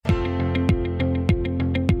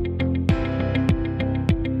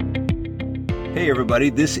Hey everybody,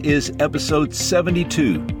 this is episode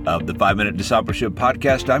 72 of the 5-Minute Discipleship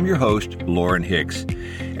Podcast. I'm your host, Lauren Hicks.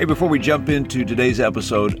 Hey, before we jump into today's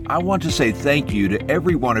episode, I want to say thank you to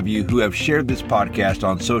every one of you who have shared this podcast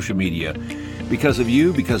on social media. Because of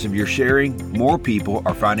you, because of your sharing, more people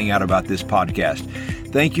are finding out about this podcast.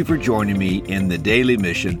 Thank you for joining me in the daily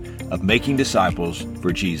mission of making disciples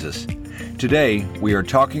for Jesus. Today, we are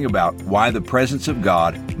talking about why the presence of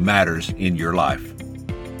God matters in your life.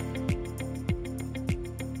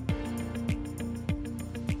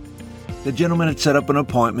 The gentleman had set up an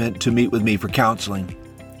appointment to meet with me for counseling.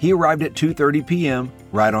 He arrived at 2:30 p.m.,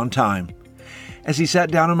 right on time. As he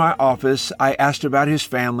sat down in my office, I asked about his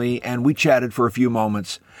family and we chatted for a few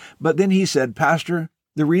moments. But then he said, "Pastor,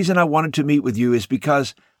 the reason I wanted to meet with you is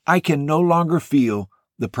because I can no longer feel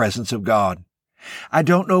the presence of God. I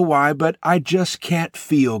don't know why, but I just can't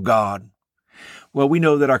feel God." Well, we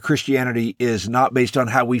know that our Christianity is not based on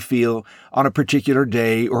how we feel on a particular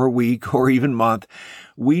day or week or even month.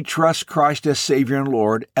 We trust Christ as Savior and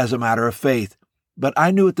Lord as a matter of faith. But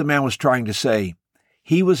I knew what the man was trying to say.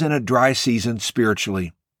 He was in a dry season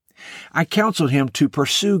spiritually. I counseled him to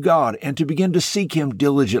pursue God and to begin to seek Him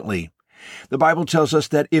diligently. The Bible tells us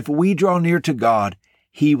that if we draw near to God,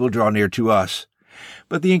 He will draw near to us.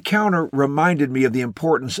 But the encounter reminded me of the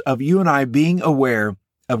importance of you and I being aware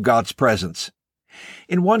of God's presence.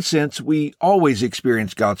 In one sense, we always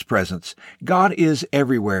experience God's presence. God is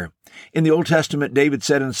everywhere. In the Old Testament, David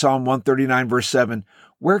said in Psalm 139, verse 7,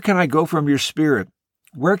 "Where can I go from your spirit?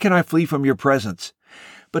 Where can I flee from your presence?"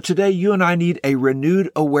 But today, you and I need a renewed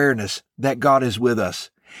awareness that God is with us.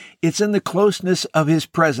 It's in the closeness of His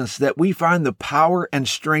presence that we find the power and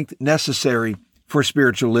strength necessary for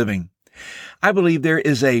spiritual living. I believe there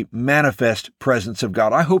is a manifest presence of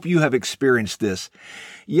God. I hope you have experienced this.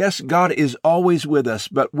 Yes, God is always with us,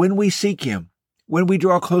 but when we seek Him, when we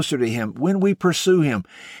draw closer to Him, when we pursue Him,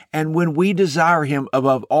 and when we desire Him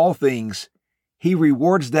above all things, He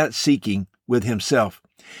rewards that seeking with Himself.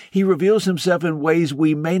 He reveals Himself in ways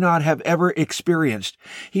we may not have ever experienced.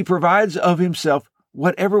 He provides of Himself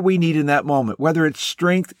whatever we need in that moment, whether it's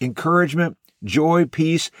strength, encouragement, joy,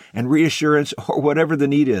 peace, and reassurance, or whatever the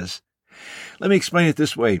need is. Let me explain it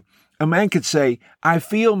this way. A man could say, "I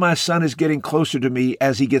feel my son is getting closer to me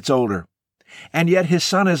as he gets older." And yet his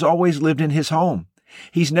son has always lived in his home.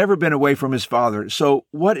 He's never been away from his father. So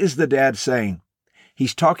what is the dad saying?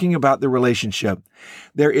 He's talking about the relationship.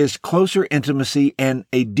 There is closer intimacy and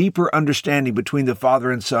a deeper understanding between the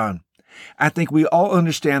father and son. I think we all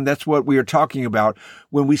understand that's what we are talking about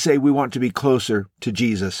when we say we want to be closer to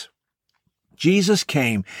Jesus. Jesus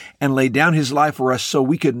came and laid down His life for us so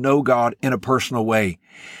we could know God in a personal way.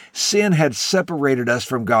 Sin had separated us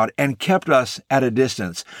from God and kept us at a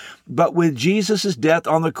distance. But with Jesus' death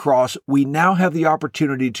on the cross, we now have the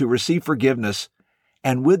opportunity to receive forgiveness.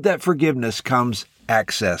 And with that forgiveness comes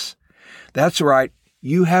access. That's right.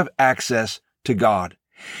 You have access to God.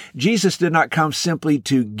 Jesus did not come simply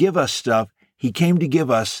to give us stuff. He came to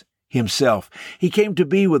give us Himself. He came to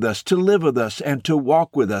be with us, to live with us, and to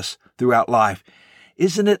walk with us throughout life.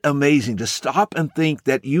 Isn't it amazing to stop and think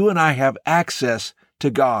that you and I have access to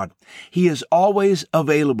God? He is always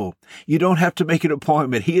available. You don't have to make an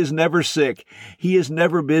appointment. He is never sick. He is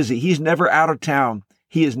never busy. He's never out of town.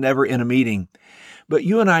 He is never in a meeting. But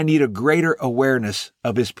you and I need a greater awareness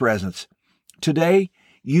of His presence. Today,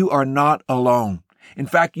 you are not alone. In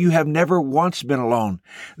fact, you have never once been alone.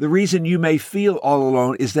 The reason you may feel all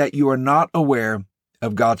alone is that you are not aware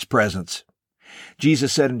of God's presence.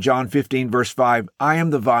 Jesus said in John 15, verse 5, "I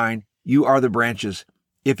am the vine, you are the branches.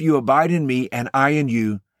 If you abide in me and I in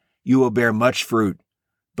you, you will bear much fruit.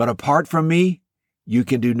 But apart from me, you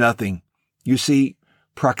can do nothing." You see,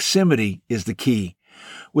 proximity is the key.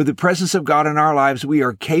 With the presence of God in our lives, we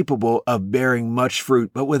are capable of bearing much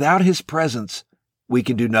fruit. But without His presence, we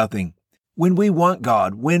can do nothing. When we want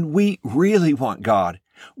God, when we really want God,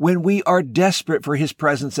 when we are desperate for His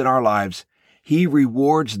presence in our lives, He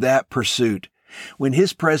rewards that pursuit. When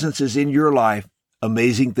His presence is in your life,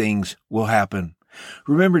 amazing things will happen.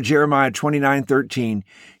 Remember Jeremiah 29:13,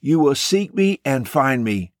 "You will seek me and find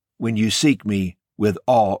me when you seek me with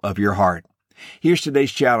all of your heart." Here's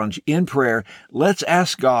today's challenge. In prayer, let's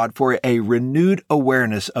ask God for a renewed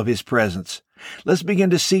awareness of His presence. Let's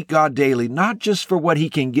begin to seek God daily, not just for what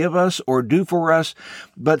He can give us or do for us,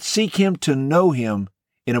 but seek Him to know Him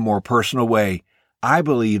in a more personal way. I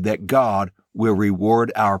believe that God will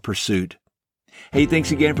reward our pursuit. Hey,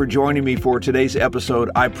 thanks again for joining me for today's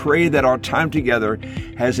episode. I pray that our time together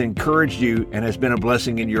has encouraged you and has been a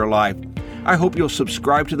blessing in your life. I hope you'll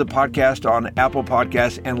subscribe to the podcast on Apple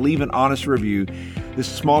Podcasts and leave an honest review. This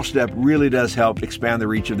small step really does help expand the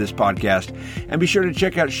reach of this podcast. And be sure to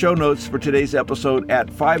check out show notes for today's episode at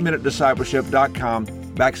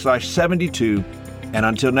 5minutediscipleship.com/72. And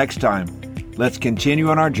until next time, let's continue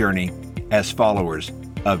on our journey as followers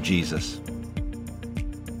of Jesus.